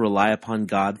needing to rely upon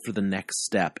God for the next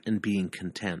step and being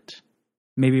content.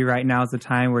 Maybe right now is the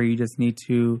time where you just need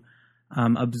to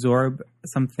absorb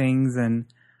some things and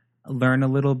learn a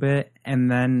little bit, and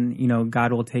then,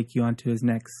 God will take you onto his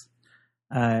next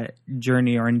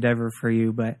journey or endeavor for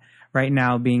you. But right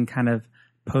now, being kind of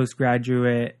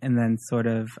postgraduate and then sort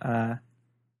of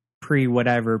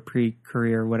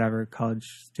pre-career, whatever, college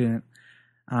student,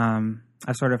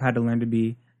 I sort of had to learn to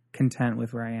be content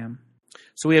with where I am.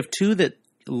 So we have two that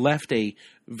left a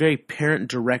very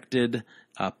parent-directed,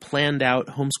 planned-out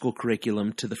homeschool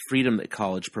curriculum to the freedom that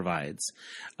college provides.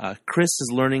 Chris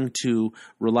is learning to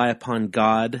rely upon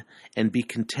God and be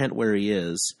content where he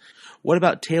is. What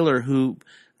about Taylor, who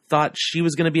thought she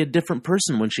was going to be a different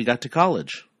person when she got to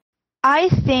college? I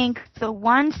think the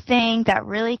one thing that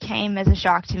really came as a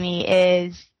shock to me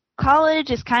is college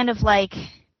is kind of like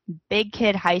big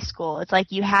kid high school. It's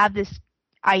like you have this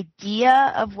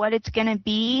idea of what it's going to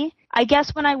be. I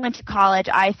guess when I went to college,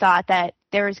 I thought that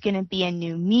there was going to be a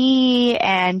new me,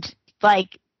 and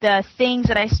like the things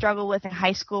that I struggled with in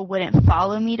high school wouldn't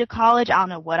follow me to college. I don't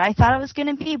know what I thought it was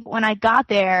going to be, but when I got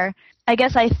there, I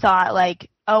guess I thought like,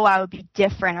 oh, I would be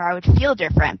different or I would feel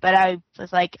different. But I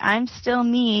was like, I'm still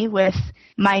me with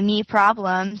my me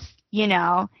problems,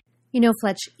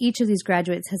 Fletch, each of these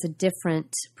graduates has a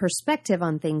different perspective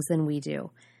on things than we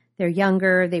do. They're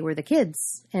younger, they were the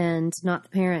kids and not the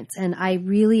parents. And I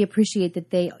really appreciate that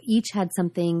they each had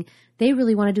something they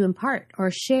really wanted to impart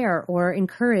or share or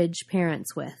encourage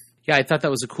parents with. Yeah, I thought that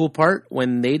was a cool part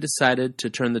when they decided to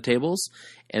turn the tables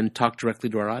and talk directly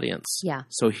to our audience. Yeah.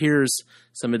 So here's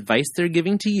some advice they're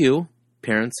giving to you,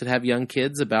 parents that have young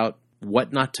kids, about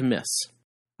what not to miss.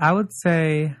 I would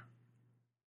say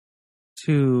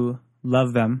to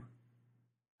love them.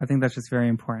 I think that's just very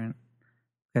important,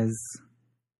 because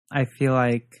I feel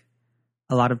like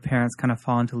a lot of parents kind of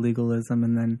fall into legalism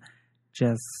and then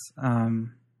just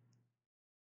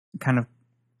kind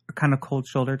of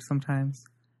cold-shouldered sometimes.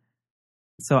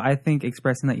 So I think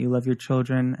expressing that you love your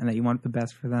children and that you want the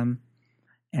best for them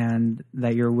and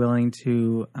that you're willing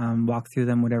to walk through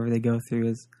them, whatever they go through,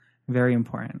 is very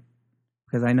important.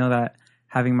 Because I know that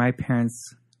having my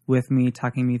parents with me,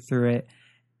 talking me through it,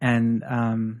 and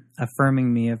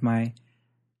affirming me of my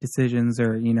decisions,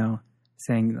 or,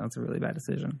 saying that's a really bad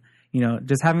decision,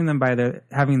 just having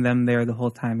them there the whole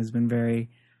time has been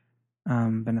very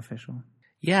beneficial.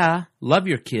 Yeah, love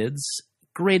your kids.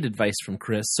 Great advice from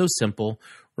Chris. So simple.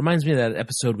 Reminds me of that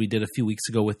episode we did a few weeks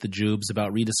ago with the Jubes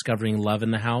about rediscovering love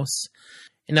in the house.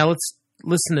 And now let's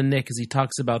listen to Nick as he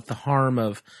talks about the harm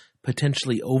of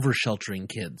potentially over-sheltering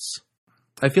kids.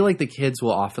 I feel like the kids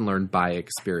will often learn by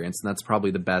experience, and that's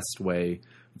probably the best way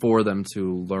for them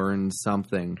to learn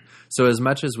something. So as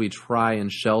much as we try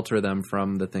and shelter them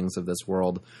from the things of this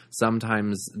world,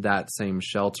 sometimes that same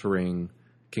sheltering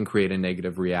can create a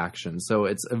negative reaction. So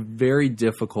it's a very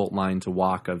difficult line to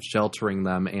walk of sheltering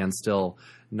them and still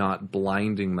not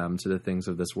blinding them to the things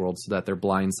of this world so that they're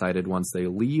blindsided once they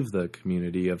leave the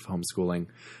community of homeschooling.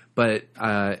 But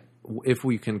if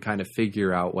we can kind of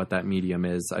figure out what that medium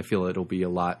is, I feel it'll be a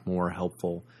lot more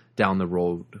helpful down the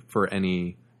road for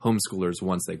any homeschoolers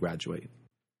once they graduate.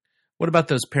 What about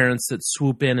those parents that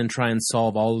swoop in and try and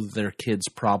solve all of their kids'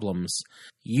 problems?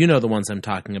 You know the ones I'm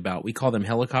talking about. We call them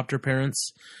helicopter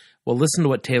parents. Well, listen to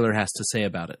what Taylor has to say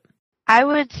about it. I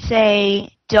would say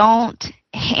don't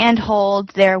handhold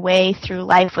their way through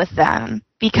life with them,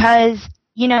 because,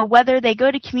 whether they go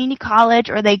to community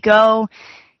college or they go,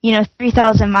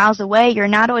 3,000 miles away, you're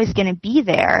not always going to be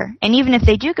there. And even if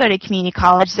they do go to community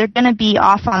college, they're going to be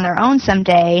off on their own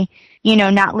someday,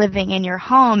 not living in your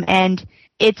home. And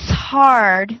it's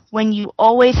hard when you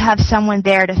always have someone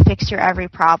there to fix your every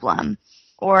problem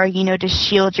or, to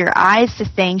shield your eyes to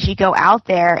things. You go out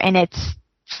there and it's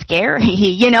scary,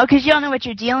 because you don't know what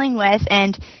you're dealing with.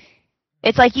 And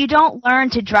it's like you don't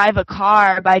learn to drive a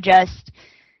car by just,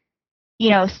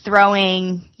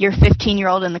 throwing your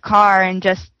 15-year-old in the car and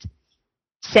just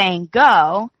saying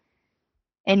go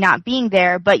and not being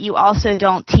there, but you also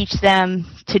don't teach them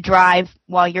to drive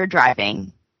while you're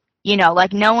driving.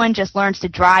 No one just learns to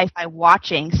drive by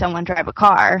watching someone drive a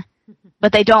car,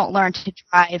 but they don't learn to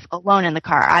drive alone in the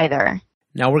car either.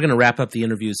 Now we're going to wrap up the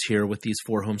interviews here with these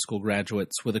 4 homeschool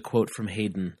graduates with a quote from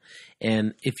Hayden.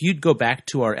 And if you'd go back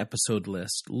to our episode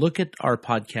list, look at our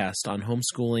podcast on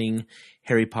homeschooling,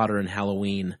 Harry Potter, and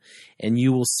Halloween, and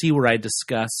you will see where I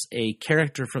discuss a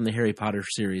character from the Harry Potter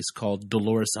series called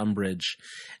Dolores Umbridge.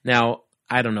 Now,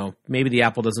 I don't know, maybe the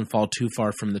apple doesn't fall too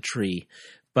far from the tree,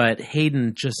 but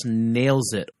Hayden just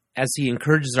nails it as he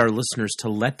encourages our listeners to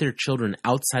let their children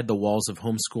outside the walls of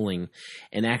homeschooling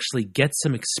and actually get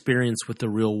some experience with the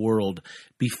real world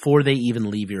before they even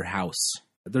leave your house.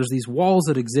 There's these walls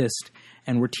that exist,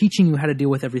 and we're teaching you how to deal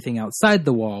with everything outside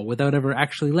the wall without ever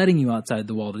actually letting you outside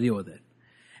the wall to deal with it.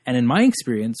 And in my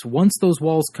experience, once those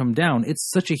walls come down,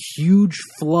 it's such a huge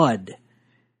flood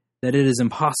that it is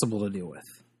impossible to deal with.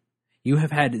 You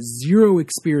have had zero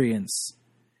experience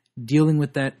dealing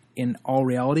with that in all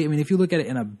reality. I mean, if you look at it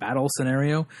in a battle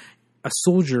scenario, a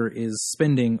soldier is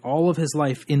spending all of his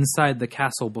life inside the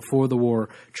castle before the war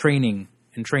training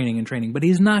and training and training, but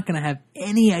he's not going to have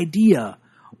any idea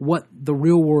what the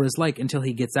real war is like until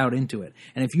he gets out into it.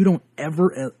 And if you don't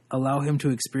ever allow him to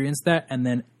experience that and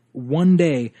then one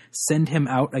day send him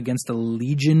out against a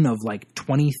legion of like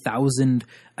 20,000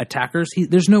 attackers,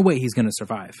 there's no way he's going to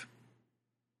survive.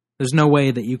 There's no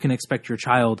way that you can expect your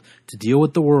child to deal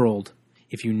with the world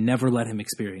if you never let him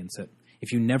experience it.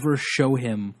 If you never show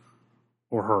him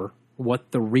or her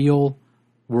what the real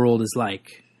world is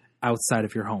like outside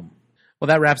of your home. Well,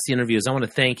 that wraps the interviews. I want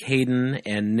to thank Hayden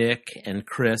and Nick and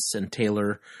Chris and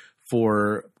Taylor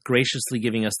for graciously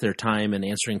giving us their time and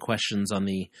answering questions on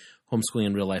the Homeschooling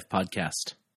in Real Life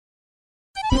podcast.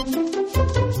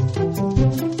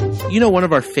 You know, one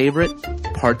of our favorite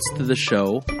parts to the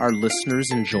show our listeners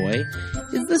enjoy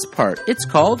is this part. It's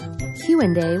called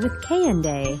Q&A with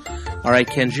K&A. All right,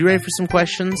 Ken, you ready for some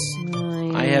questions?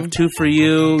 I have 2 for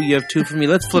you. You have 2 for me.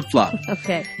 Let's flip-flop.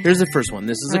 Okay. Here's the first one.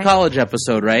 This is All a college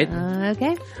episode, right?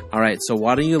 Okay. All right, so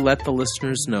why don't you let the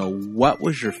listeners know what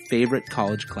was your favorite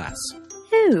college class?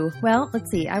 Well,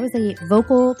 let's see. I was a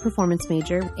vocal performance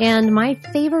major, and my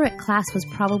favorite class was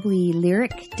probably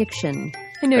lyric diction.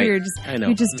 I know, Right.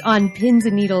 you're just on pins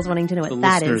and needles wanting to know what The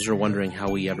that listeners is. are wondering how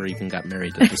we ever even got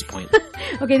married at this point.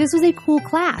 Okay, this was a cool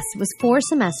class. It was 4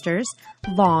 semesters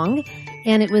long,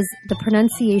 and it was the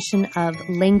pronunciation of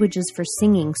languages for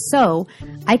singing. So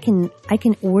I can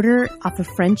order off a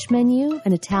French menu,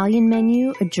 an Italian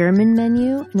menu, a German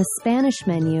menu, and a Spanish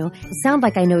menu. It sounds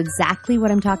like I know exactly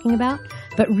what I'm talking about,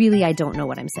 but really I don't know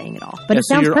what I'm saying at all. But it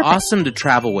so sounds you're perfect. awesome to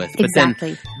travel with, but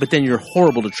Exactly. then you're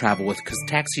horrible to travel with because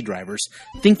taxi drivers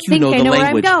think you Think know I the know where I'm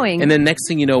language, going. and then next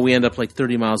thing you know, we end up like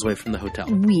 30 miles away from the hotel.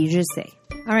 We just say.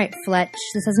 All right, Fletch,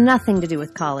 this has nothing to do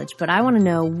with college, but I want to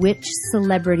know which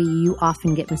celebrity you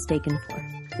often get mistaken for.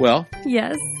 Well,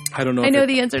 Yes. I don't know. I if know it-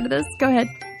 the answer to this. Go ahead.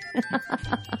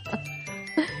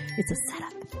 It's a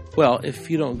setup. Well, if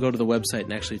you don't go to the website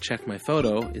and actually check my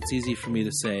photo, it's easy for me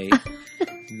to say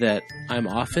that I'm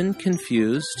often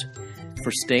confused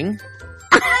for Sting.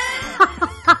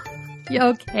 You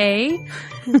okay?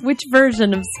 Which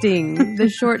version of Sting? The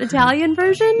short Italian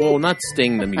version? Well, not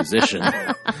Sting the musician.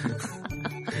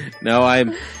 No,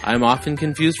 I'm often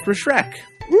confused for Shrek.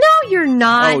 No, you're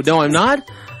not. Oh, no, I'm not?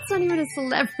 It's not even a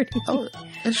celebrity.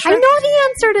 Shrek. I know the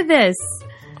answer to this.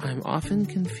 I'm often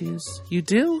confused. You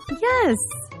do? Yes.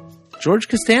 George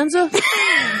Costanza?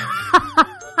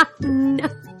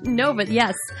 No, but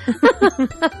yes.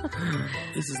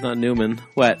 This is not Newman.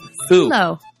 What? Who?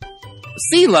 Hello.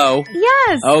 CeeLo?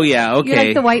 Yes. Oh, yeah, okay. You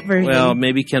like the white version. Well,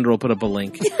 maybe Kendra will put up a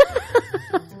link.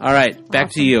 All right,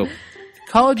 back to you.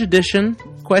 College edition,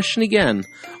 question again.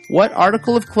 What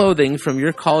article of clothing from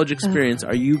your college experience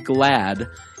are you glad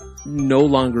no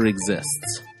longer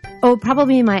exists? Oh,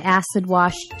 probably my acid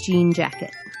wash jean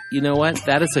jacket. You know what?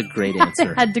 That is a great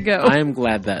answer. I had to go. I am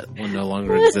glad that one no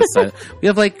longer exists. We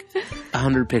have like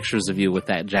 100 pictures of you with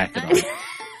that jacket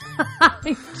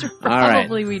on.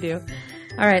 Probably we do.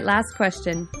 All right, last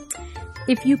question.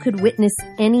 If you could witness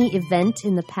any event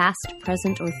in the past,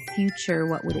 present, or future,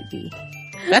 what would it be?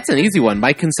 That's an easy one.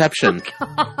 My conception.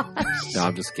 No,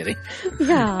 I'm just kidding.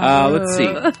 Yeah. Let's see.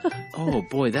 Oh,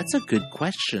 boy, that's a good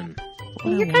question.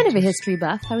 Well, you're kind of a history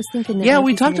buff. I was thinking that. Yeah, might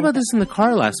we be talked something- about this in the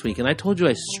car last week, and I told you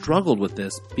I struggled with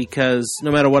this because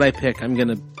no matter what I pick, I'm going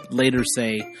to later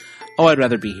say, oh, I'd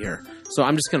rather be here. So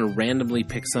I'm just going to randomly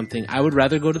pick something. I would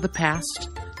rather go to the past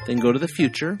than go to the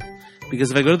future,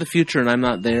 because if I go to the future and I'm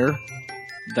not there,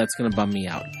 that's going to bum me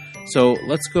out. So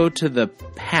let's go to the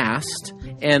past,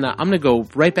 and I'm going to go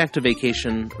right back to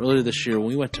vacation earlier this year when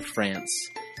we went to France.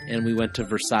 And we went to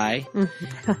Versailles.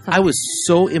 I was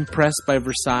so impressed by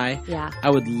Versailles. Yeah.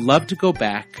 I would love to go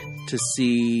back to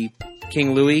see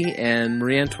King Louis and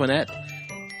Marie Antoinette.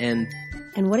 And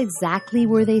what exactly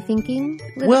were they thinking?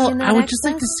 living well, in that I would just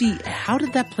like to excess? see, how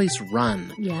did that place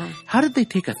run? Yeah. How did they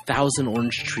take 1,000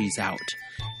 orange trees out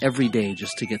every day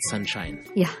just to get sunshine?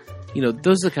 Yeah. You know,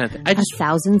 those are the kind of things. I just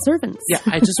 1,000 servants. yeah,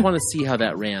 I just want to see how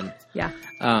that ran. Yeah.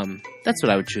 That's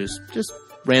what I would choose. Just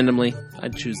randomly,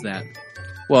 I'd choose that.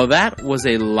 Well, that was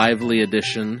a lively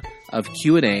edition of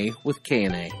Q&A with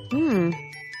K&A.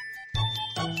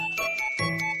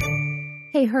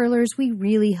 Okay, hurlers, we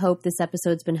really hope this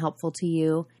episode's been helpful to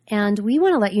you. And we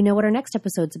want to let you know what our next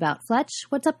episode's about. Fletch,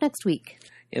 what's up next week?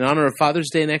 In honor of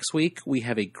Father's Day next week, we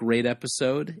have a great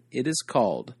episode. It is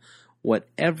called What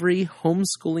Every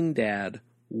Homeschooling Dad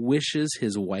Wishes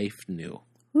His Wife Knew.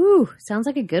 Ooh, sounds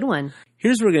like a good one.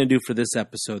 Here's what we're going to do for this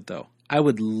episode, though. I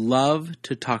would love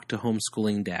to talk to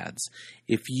homeschooling dads.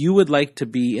 If you would like to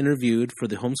be interviewed for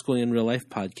the Homeschooling in Real Life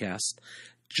podcast,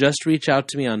 just reach out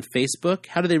to me on Facebook.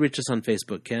 How do they reach us on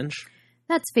Facebook, Kenj?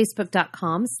 That's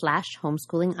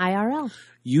facebook.com/homeschoolingirl.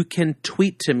 You can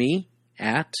tweet to me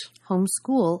at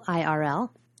homeschoolirl.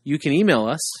 You can email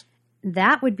us.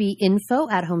 That would be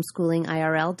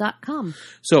info@homeschoolingirl.com.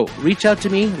 So reach out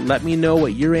to me. Let me know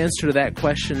what your answer to that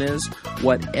question is.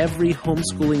 What every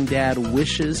homeschooling dad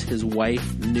wishes his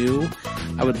wife knew.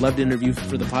 I would love to interview you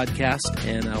for the podcast,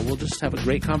 and we'll just have a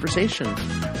great conversation.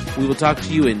 We will talk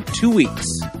to you in 2 weeks.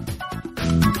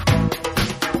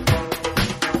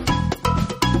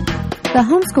 The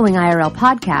Homeschooling IRL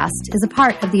podcast is a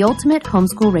part of the Ultimate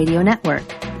Homeschool Radio Network.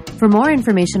 For more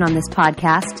information on this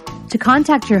podcast, to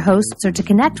contact your hosts, or to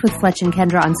connect with Fletch and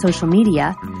Kendra on social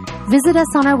media, visit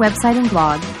us on our website and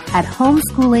blog at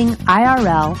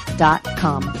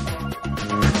homeschoolingirl.com.